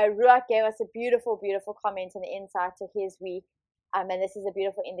 So Ruach gave us a beautiful, beautiful comment and insight to his week. And this is a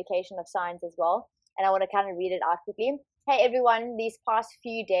beautiful indication of signs as well. And I want to kind of read it out quickly. Hey everyone, these past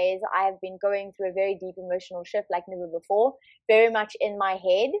few days I have been going through a very deep emotional shift like never before, very much in my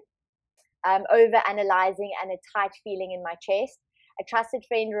head, over analyzing, and a tight feeling in my chest. A trusted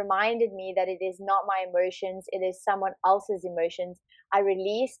friend reminded me that it is not my emotions, it is someone else's emotions. I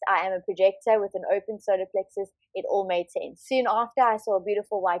released, I am a projector with an open solar plexus. It all made sense. Soon after, I saw a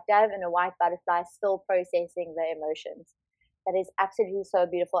beautiful white dove and a white butterfly still processing the emotions. That is absolutely so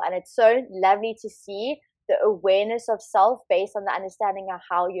beautiful. And it's so lovely to see the awareness of self based on the understanding of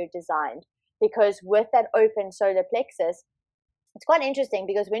how you're designed. Because with that open solar plexus, it's quite interesting,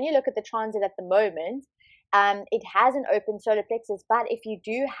 because when you look at the transit at the moment, it has an open solar plexus. But if you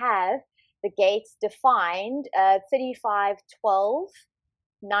do have the gates defined, 35, 12,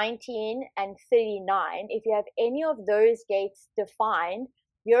 19, and 39, if you have any of those gates defined,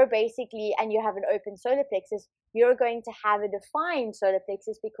 you're basically, and you have an open solar plexus, you're going to have a defined solar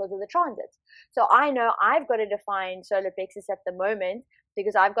plexus because of the transits. So I know I've got a defined solar plexus at the moment,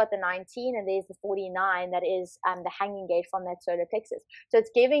 because I've got the 19 and there's the 49 that is the hanging gate from that solar plexus. So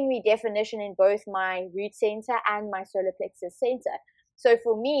it's giving me definition in both my root center and my solar plexus center. So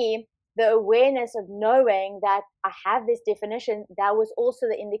for me, the awareness of knowing that I have this definition, that was also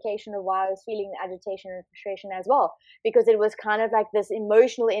the indication of why I was feeling the agitation and frustration as well, because it was kind of like this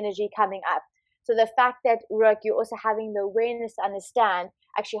emotional energy coming up. So the fact that, Ruach, you're also having the awareness to understand,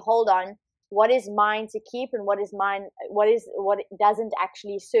 actually, hold on, what is mine to keep and what is mine, what doesn't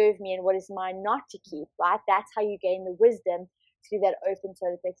actually serve me and what is mine not to keep, right? That's how you gain the wisdom through that open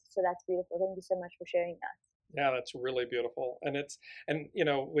solar plexus. So that's beautiful. Thank you so much for sharing that. Yeah, that's really beautiful. And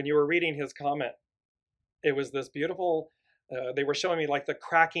when you were reading his comment, it was this beautiful, they were showing me like the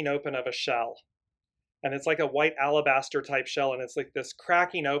cracking open of a shell. And it's like a white alabaster type shell. And it's like this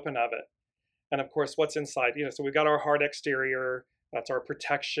cracking open of it. And of course, what's inside, so we've got our hard exterior, that's our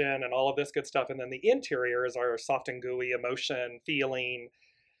protection and all of this good stuff. And then the interior is our soft and gooey emotion, feeling.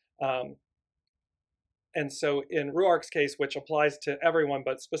 And so in Ruach's case, which applies to everyone,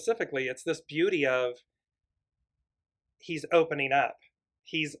 but specifically, it's this beauty of he's opening up.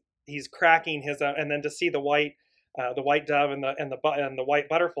 He's cracking his own, and then to see the white dove and the white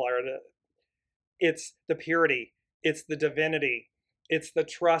butterfly, it's the purity, it's the divinity, it's the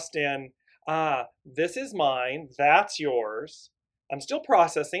trust in, this is mine, that's yours. I'm still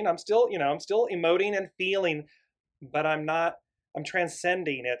processing, I'm still emoting and feeling, but I'm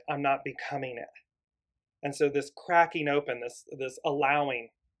transcending it, I'm not becoming it. And so this cracking open, this allowing,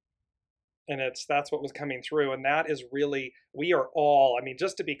 and that's what was coming through. And that is really, we are all,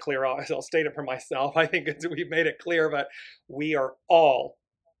 just to be clear, I'll state it for myself, I think we've made it clear, but we are all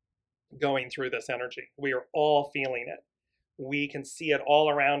going through this energy. We are all feeling it. We can see it all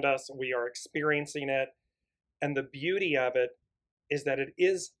around us. We are experiencing it. And the beauty of it is that it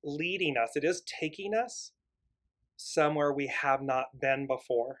is leading us. It is taking us somewhere we have not been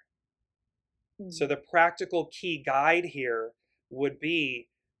before. Mm-hmm. So the practical key guide here would be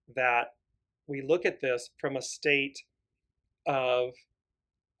that we look at this from a state of,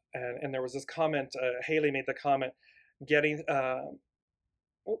 and there was this comment, Haley made the comment, getting,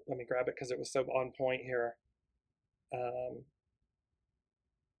 let me grab it because it was so on point here.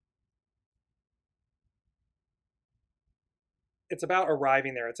 It's about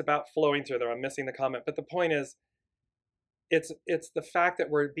arriving there. It's about flowing through there. I'm missing the comment, but the point is, it's the fact that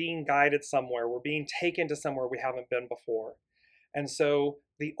we're being guided somewhere. We're being taken to somewhere we haven't been before. And so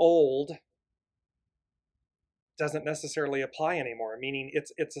the old doesn't necessarily apply anymore, meaning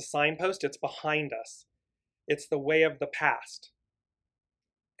it's a signpost, it's behind us. It's the way of the past.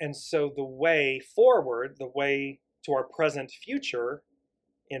 And so the way forward, the way to our present future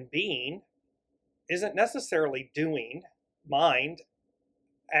in being isn't necessarily doing, mind,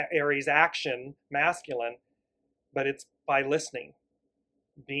 Aries action, masculine, but it's by listening,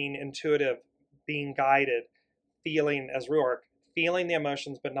 being intuitive, being guided, feeling as Ruark, feeling the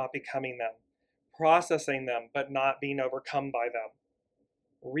emotions but not becoming them, processing them but not being overcome by them,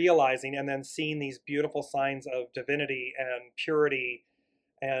 realizing and then seeing these beautiful signs of divinity and purity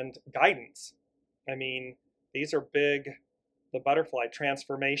and guidance. I mean, these are big. The butterfly,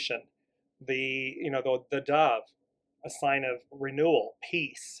 transformation, the dove, a sign of renewal,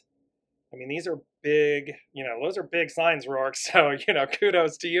 peace. I mean, these are big, those are big signs, Ruark. So,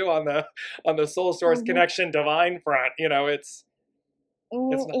 kudos to you on the soul source connection divine front. It's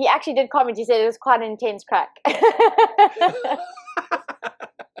he actually did comment. He said it was quite an intense crack.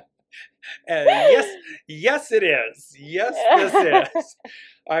 Yes, it is. Yes, this is.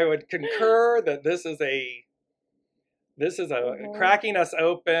 I would concur that this is a cracking us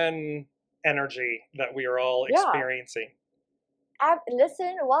open energy that we are all experiencing.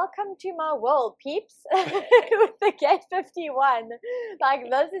 Listen, welcome to my world, peeps. With the Gate 51. Like,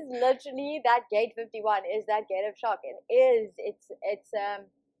 this is literally that Gate 51 is that gate of shock. It's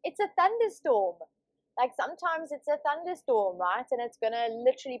a thunderstorm. Like, sometimes it's a thunderstorm, right? And it's gonna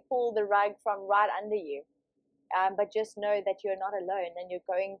literally pull the rug from right under you. But just know that you're not alone, and you're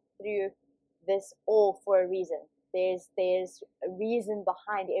going through this all for a reason. There's a reason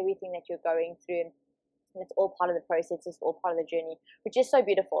behind everything that you're going through. And it's all part of the process. It's all part of the journey, which is so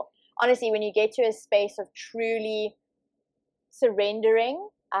beautiful. Honestly, when you get to a space of truly surrendering,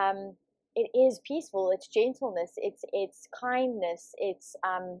 it is peaceful. It's gentleness. It's kindness. It's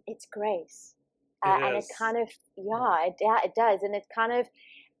grace. And it kind of, it does. And it kind of,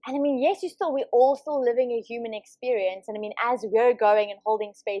 and I mean, yes, we're all still living a human experience. And I mean, as we're going and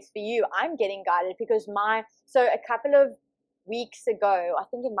holding space for you, I'm getting guided because so a couple of weeks ago, I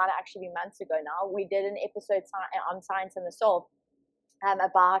think it might actually be months ago now, we did an episode on Science and the Soul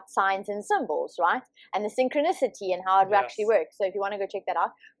about signs and symbols, right? And the synchronicity and how it actually works. So if you want to go check that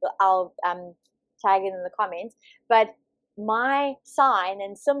out, I'll tag it in the comments. But my sign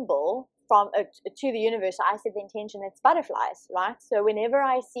and symbol to the universe, I set the intention, it's butterflies, right? So whenever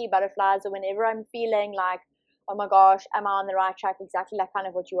I see butterflies, or whenever I'm feeling like, oh my gosh, am I on the right track? Exactly like kind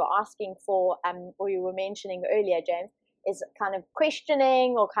of what you were asking for, or you were mentioning earlier, James, is kind of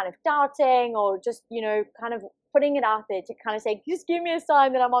questioning or kind of doubting, or just, kind of putting it out there to kind of say, just give me a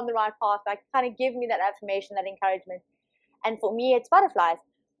sign that I'm on the right path, like kind of give me that affirmation, that encouragement. And for me, it's butterflies.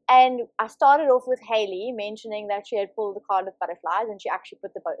 And I started off with Haley mentioning that she had pulled the card of butterflies, and she actually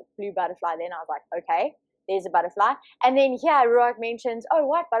put the blue butterfly there. And I was like, okay, there's a butterfly. And then here, Ruark mentions, oh,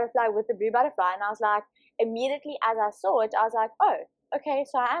 what butterfly with the blue butterfly? And I was like, immediately as I saw it, I was like, oh, okay,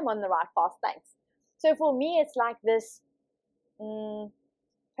 so I am on the right path, thanks. So for me, it's like this,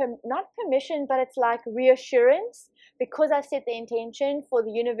 not permission, but it's like reassurance, because I set the intention for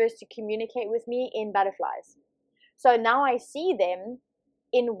the universe to communicate with me in butterflies. So now I see them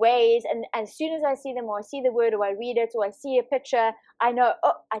in ways, and as soon as I see them, or I see the word, or I read it, or I see a picture, I know,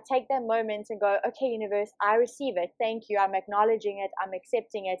 I take that moment and go, okay, universe, I receive it. Thank you. I'm acknowledging it. I'm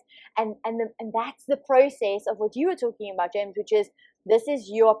accepting it. And that's the process of what you were talking about, James, which is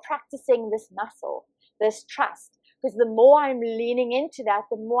you're practicing this muscle, this trust. Because the more I'm leaning into that,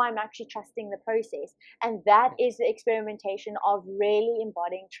 the more I'm actually trusting the process. And that is the experimentation of really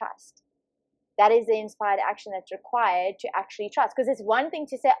embodying trust. That is the inspired action that's required to actually trust. Because it's one thing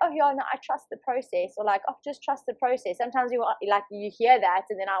to say, oh, yeah, no, I trust the process. Or like, oh, just trust the process. Sometimes you hear that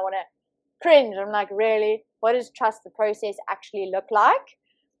and then I want to cringe. I'm like, really? What does trust the process actually look like?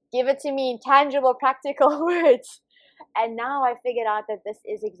 Give it to me in tangible, practical words. And now I figured out that this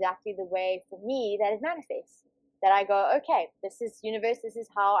is exactly the way for me that it manifests. That I go, okay, this is universe, this is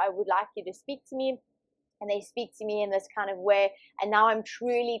how I would like you to speak to me. And they speak to me in this kind of way. And now I'm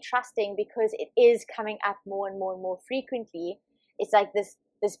truly trusting, because it is coming up more and more and more frequently. It's like this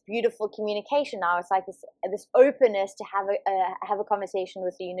beautiful communication now. It's like this openness to have a conversation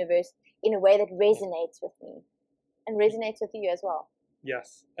with the universe in a way that resonates with me and resonates with you as well.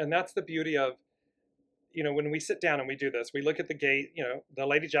 Yes. And that's the beauty of, when we sit down and we do this, we look at the gate, the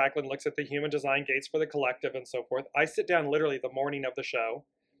Lady Jacqueline looks at the human design gates for the collective and so forth. I sit down literally the morning of the show.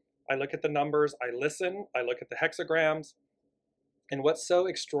 I look at the numbers, I listen, I look at the hexagrams. And what's so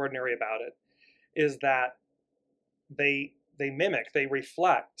extraordinary about it is that they mimic, they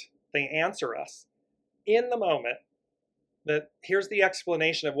reflect, they answer us in the moment. That here's the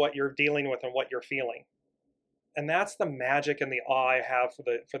explanation of what you're dealing with and what you're feeling. And that's the magic and the awe I have for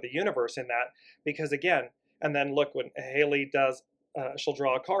the universe in that, because again, and then look, when Haley does, she'll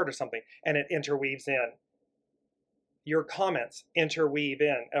draw a card or something, and it interweaves in. your comments interweave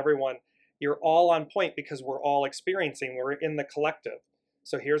in. Everyone, you're all on point because we're all experiencing, we're in the collective.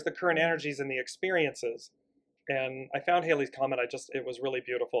 So here's the current energies and the experiences. And I found Haley's comment, it was really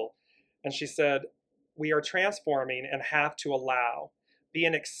beautiful. And she said, we are transforming and have to allow, be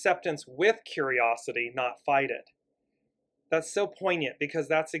in acceptance with curiosity, not fight it. That's so poignant because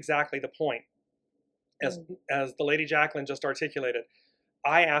that's exactly the point. As the Lady Jacqueline just articulated,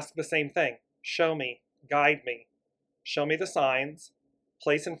 I ask the same thing. Show me, guide me, show me the signs,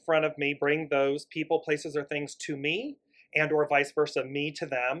 place in front of me, bring those people, places, or things to me, and or vice versa, me to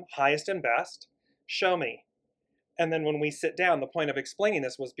them, highest and best. Show me. And then when we sit down, the point of explaining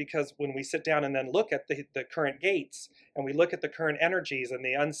this was because when we sit down and then look at the current gates, and we look at the current energies and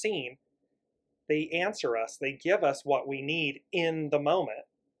the unseen, they answer us, they give us what we need in the moment.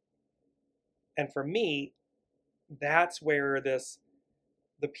 And for me, that's where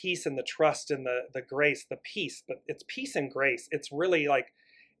the peace and the trust and the grace, the peace, but it's peace and grace. It's really like,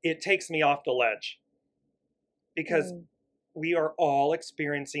 it takes me off the ledge because we are all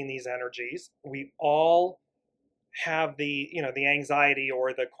experiencing these energies. We all have the anxiety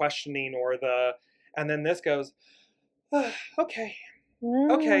or the questioning and then this goes, okay,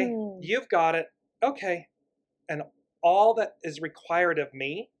 you've got it. Okay. And all that is required of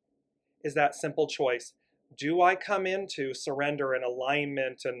me is that simple choice. Do I come into surrender and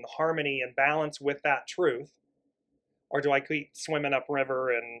alignment and harmony and balance with that truth? Or do I keep swimming upriver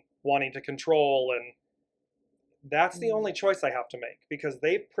and wanting to control? And that's the only choice I have to make because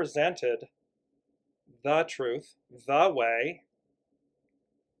they've presented the truth, the way.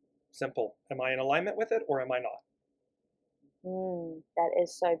 Simple. Am I in alignment with it or am I not? That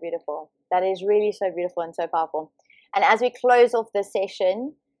is so beautiful. That is really so beautiful and so powerful. And as we close off this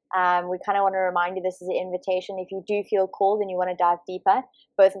session, we kind of want to remind you this is an invitation. If you do feel called and you want to dive deeper,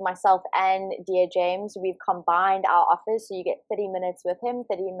 both of myself and dear James, we've combined our offers. So you get 30 minutes with him,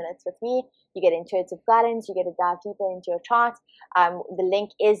 30 minutes with me. You get intuitive guidance. You get to dive deeper into your chart. The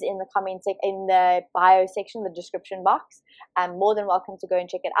link is in the in the bio section, the description box. More than welcome to go and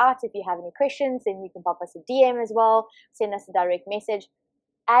check it out. If you have any questions, then you can pop us a DM as well. Send us a direct message.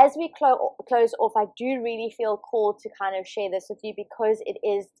 As we close off, I do really feel called to kind of share this with you because it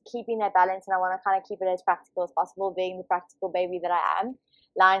is keeping that balance, and I want to kind of keep it as practical as possible, being the practical baby that I am.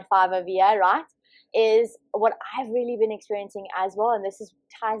 Line 5 over here, right, is what I've really been experiencing as well, and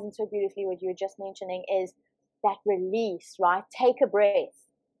ties in so beautifully what you were just mentioning, is that release, right? Take a breath.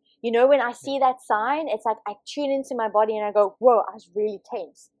 You know, when I see that sign, it's like I tune into my body and I go, whoa, I was really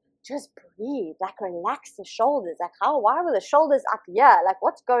tense. Just breathe, like relax the shoulders. Like why were the shoulders up here? Like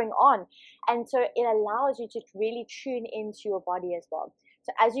what's going on? And so it allows you to really tune into your body as well.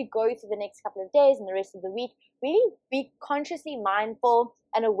 So as you go through the next couple of days and the rest of the week, really be consciously mindful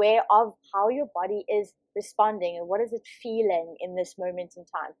and aware of how your body is responding and what is it feeling in this moment in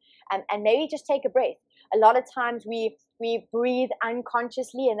time. And maybe just take a breath. A lot of times we breathe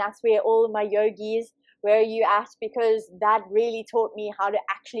unconsciously, and that's where all of my yogis, where are you at? Because that really taught me how to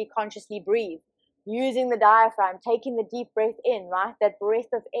actually consciously breathe. Using the diaphragm, taking the deep breath in, right? That breath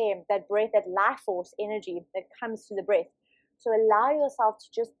of air, that life force energy that comes through the breath. So allow yourself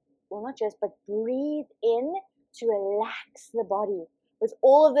to but breathe in to relax the body. With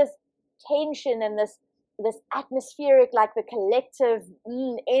all of this tension and this atmospheric, like the collective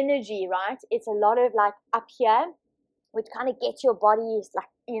energy, right? It's a lot of like up here, which kind of gets your body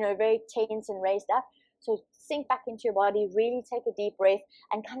like, very tense and raised up. So sink back into your body, really take a deep breath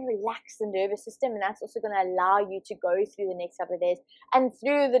and kind of relax the nervous system. And that's also going to allow you to go through the next couple of days and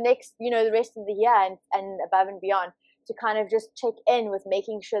through the next, the rest of the year and above and beyond, to kind of just check in with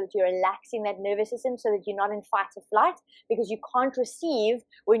making sure that you're relaxing that nervous system so that you're not in fight or flight, because you can't receive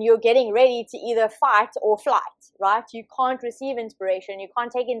when you're getting ready to either fight or flight, right? You can't receive inspiration. You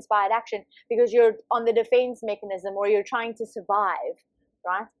can't take inspired action because you're on the defense mechanism or you're trying to survive,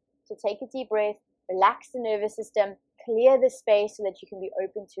 right? So take a deep breath. Relax the nervous system, clear the space so that you can be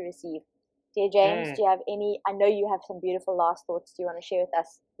open to receive. Dear James, do you have I know you have some beautiful last thoughts. Do you want to share with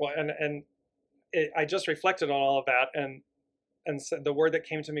us? Well, I just reflected on all of that, and so the word that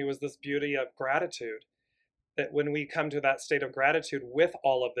came to me was this beauty of gratitude. That when we come to that state of gratitude with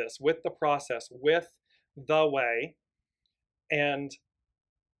all of this, with the process, with the way, and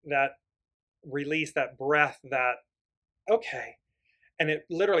that release, that breath, that, okay. And it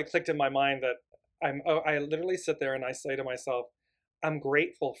literally clicked in my mind that I literally sit there and I say to myself, I'm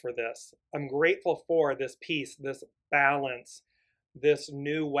grateful for this. I'm grateful for this peace, this balance, this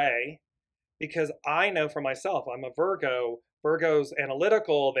new way, because I know for myself, I'm a Virgo. Virgo's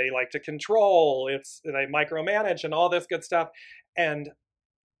analytical. They like to control. They micromanage and all this good stuff. And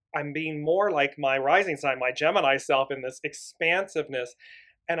I'm being more like my rising sign, my Gemini self, in this expansiveness.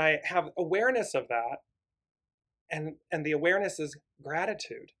 And I have awareness of that. And the awareness is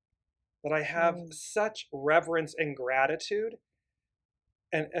gratitude, that I have such reverence and gratitude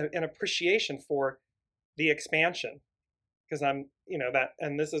and appreciation for the expansion. Because I'm, that,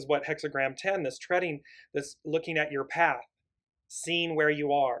 and this is what hexagram 10, this treading, this looking at your path, seeing where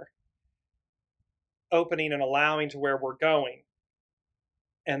you are, opening and allowing to where we're going.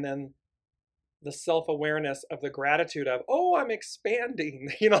 And then the self-awareness of the gratitude of, oh, I'm expanding,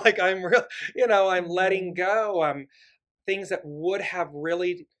 like I'm real, I'm letting go. Things that would have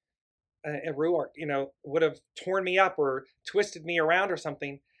really, would have torn me up or twisted me around or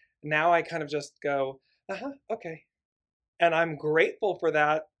something. Now I kind of just go, okay. And I'm grateful for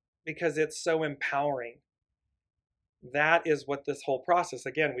that because it's so empowering. That is what this whole process,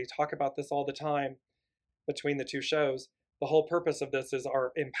 again, we talk about this all the time between the two shows. The whole purpose of this is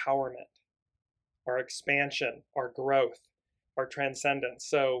our empowerment, our expansion, our growth, our transcendence.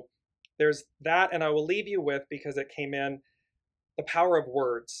 So there's that, and I will leave you with, because it came in, the power of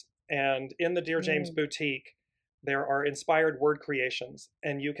words. And in the Dear James Boutique, there are inspired word creations,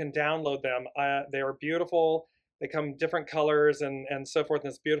 and you can download them. They are beautiful. They come different colors and so forth.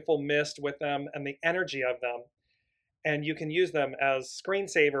 And this beautiful mist with them and the energy of them. And you can use them as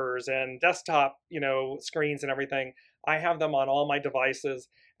screensavers and desktop, screens and everything. I have them on all my devices,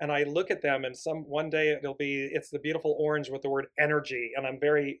 and I look at them, and one day it's the beautiful orange with the word energy, and I'm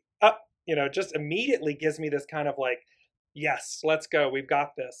very just immediately gives me this kind of like, yes, let's go, we've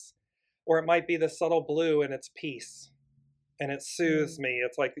got this. Or it might be the subtle blue, and it's peace, and it soothes me.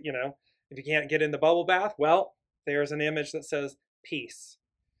 It's like, if you can't get in the bubble bath, well, there's an image that says peace.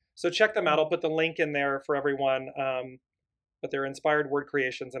 So check them out. I'll put the link in there for everyone. But they're inspired word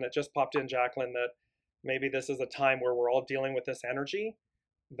creations, and it just popped in, Jacqueline, that maybe this is a time where we're all dealing with this energy,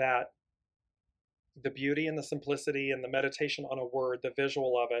 that the beauty and the simplicity and the meditation on a word, the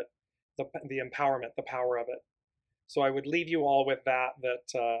visual of it, the empowerment, the power of it. So I would leave you all with that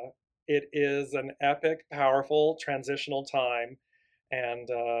it is an epic, powerful, transitional time. And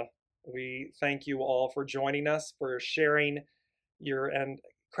we thank you all for joining us, for sharing and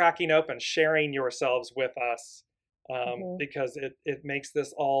cracking open, sharing yourselves with us. Because it makes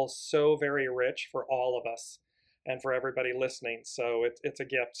this all so very rich for all of us and for everybody listening. So it's a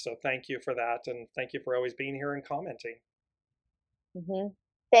gift. So thank you for that. And thank you for always being here and commenting.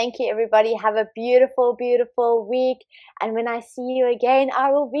 Thank you, everybody. Have a beautiful, beautiful week. And when I see you again,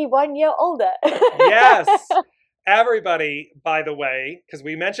 I will be 1 year older. Yes. Everybody, by the way, because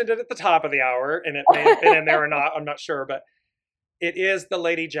we mentioned it at the top of the hour, and it may have been in there or not, I'm not sure, but it is the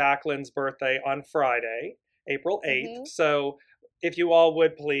Lady Jacqueline's birthday on Friday, April 8th. So if you all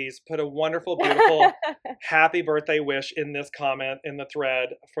would please put a wonderful, beautiful happy birthday wish in this comment, in the thread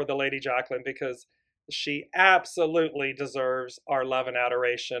for the Lady Jacqueline, because she absolutely deserves our love and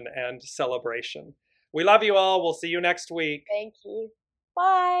adoration and celebration. We love you all. We'll see you next week. Thank you.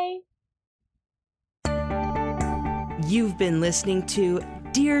 Bye. You've been listening to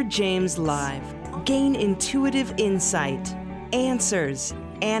Dear James Live. Gain intuitive insight, answers,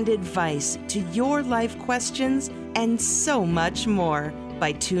 and advice to your life questions and so much more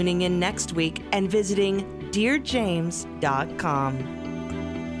by tuning in next week and visiting DearJames.com.